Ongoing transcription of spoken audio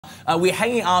We're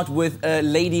hanging out with a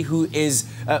lady who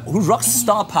rocks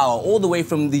star power all the way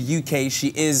from the UK.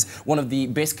 She is one of the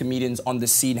best comedians on the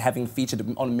scene, having featured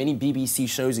on many BBC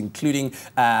shows, including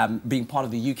being part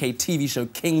of the UK TV show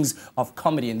Kings of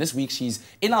Comedy. And this week she's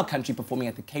in our country performing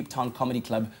at the Cape Town Comedy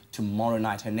Club tomorrow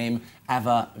night. Her name,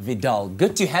 Ava Vidal.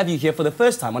 Good to have you here for the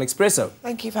first time on Expresso.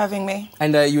 Thank you for having me.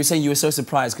 And you were saying you were so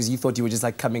surprised because you thought you were just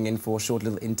like coming in for a short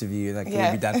little interview, like yeah.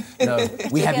 we'll be done. No,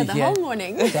 we have you the here whole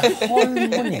morning. the whole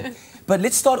morning. But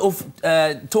let's start off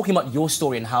talking about your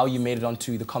story and how you made it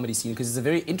onto the comedy scene, because it's a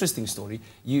very interesting story.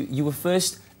 You were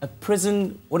first a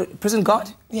prison guard?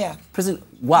 Yeah. Prison.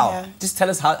 Wow. Yeah. Just tell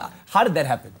us how did that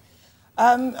happen?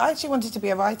 I actually wanted to be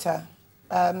a writer.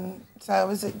 So I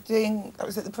was at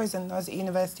the prison. I was at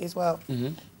university as well,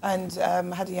 and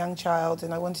had a young child,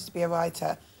 and I wanted to be a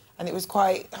writer. And it was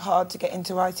quite hard to get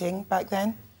into writing back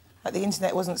then. Like, the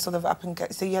internet wasn't sort of up and go,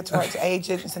 so you had to write to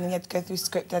agents, and then you had to go through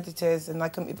script editors, and I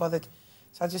couldn't be bothered.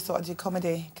 So I just thought I'd do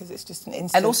comedy because it's just an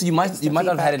instant. And also, you might not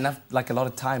have had enough, like a lot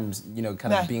of times, you know,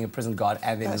 kind of being a prison guard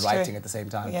and then writing at the same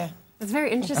time. Yeah. That's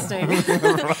very interesting.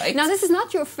 Right. Now, this is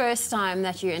not your first time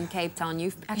that you're in Cape Town.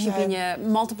 You've actually been here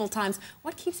multiple times.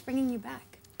 What keeps bringing you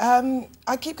back?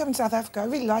 I keep coming to South Africa. I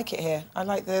really like it here. I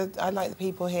like the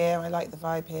people here. I like the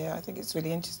vibe here. I think it's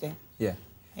really interesting. Yeah.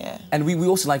 Yeah. And we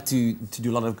also like to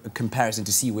do a lot of comparison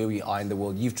to see where we are in the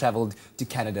world. You've travelled to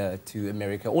Canada, to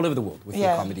America, all over the world with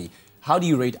your comedy. How do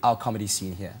you rate our comedy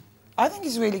scene here? I think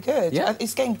it's really good. Yeah?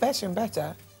 It's getting better and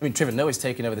better. I mean, Trevor Noah's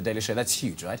taken over the Daily Show. That's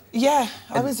huge, right? Yeah.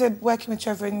 I was working with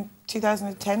Trevor in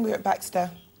 2010. We were at Baxter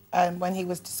when he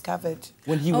was discovered.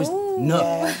 When he was... Oh. No.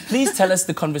 Yeah. Please tell us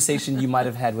the conversation you might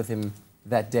have had with him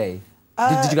that day.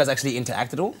 Did you guys actually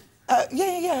interact at all?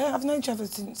 Yeah. I've known Trevor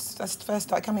since I first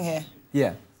started coming here.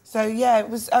 Yeah. So, yeah, it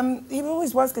was... he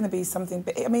always was going to be something,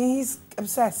 but, I mean, he's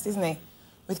obsessed, isn't he,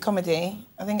 with comedy.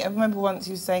 I remember once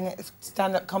he was saying if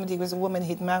stand-up comedy was a woman,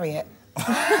 he'd marry it. You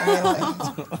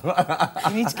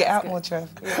need to get out more, Trev.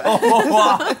 Oh,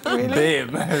 wow. Really?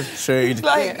 Damn. Shade.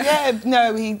 Like, yeah,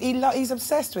 no, he's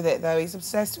obsessed with it, though. He's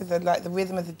obsessed with the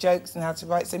rhythm of the jokes and how to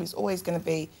write, so it's always going to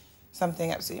be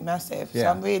something absolutely massive. Yeah.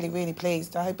 So I'm really, really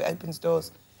pleased. I hope it opens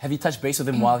doors. Have you touched base with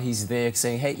him while he's there,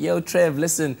 saying, hey, yo, Trev,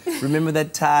 listen, remember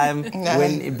that time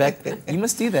when back then? You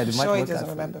must do that. It might sure work he doesn't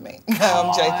out. remember me. No,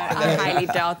 I'm joking. I highly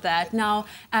doubt that. Now,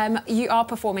 you are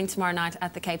performing tomorrow night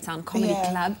at the Cape Town Comedy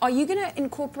Club. Are you going to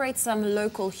incorporate some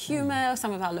local humour,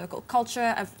 some of our local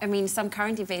culture? I mean, some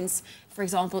current events, for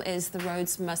example, is the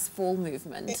Roads Must Fall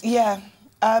movement. Yeah.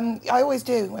 I always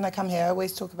do when I come here. I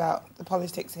always talk about the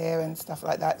politics here and stuff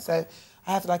like that. So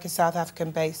I have like a South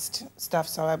African-based stuff,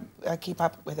 so I keep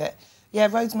up with it. Yeah,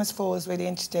 Roads Must Fall is really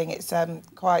interesting. It's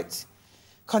quite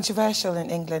controversial in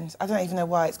England. I don't even know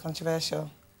why it's controversial.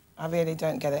 I really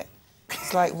don't get it.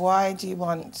 It's like, why do you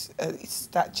want a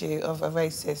statue of a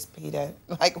racist pedo?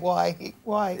 Like, why?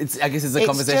 Why? I guess it's a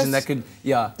conversation that could,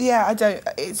 Yeah, I don't.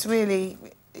 It's really...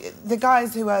 The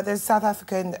guys who are... There's South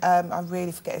African... I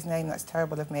really forget his name. That's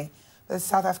terrible of me. There's a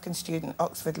South African student,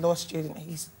 Oxford law student.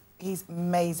 He's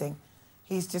amazing.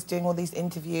 He's just doing all these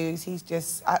interviews. He's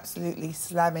just absolutely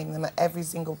slamming them at every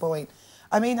single point.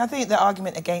 I mean, I think the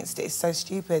argument against it is so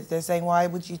stupid. They're saying, why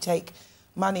would you take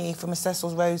money from a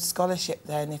Cecil Rhodes scholarship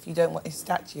then if you don't want his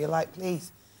statue? You're like,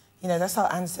 please. You know, that's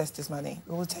our ancestors' money.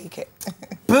 We'll take it.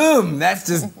 Boom! That's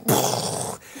just...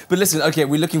 But listen, OK,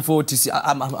 we're looking forward to see...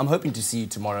 I'm hoping to see you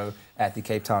tomorrow at the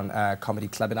Cape Town Comedy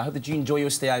Club, and I hope that you enjoy your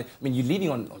stay. I mean, you're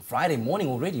leaving on Friday morning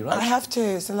already, right? I have to.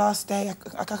 It's the last day.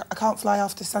 I can't fly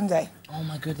after Sunday. Oh,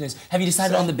 my goodness. Have you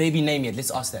decided on the baby name yet? Let's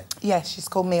ask that. Yeah, she's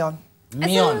called Mion.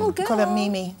 Mion. Call her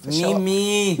Mimi for short.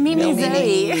 Mimi. Mimi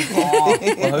Zoe. Oh,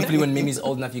 well, hopefully when Mimi's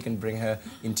old enough, you can bring her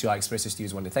into our Expresso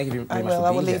studios one day. Thank you very much for being here.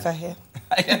 I will leave her here.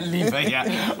 Leave her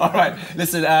here. All right.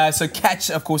 Listen, so catch,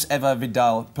 of course, Ava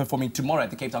Vidal performing tomorrow at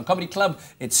the Cape Town Comedy Club.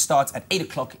 It starts at 8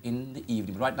 o'clock in the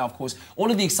evening. But right now, of course, all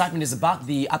of the excitement is about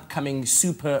the upcoming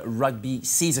Super Rugby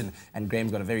season. And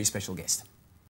Graham's got a very special guest.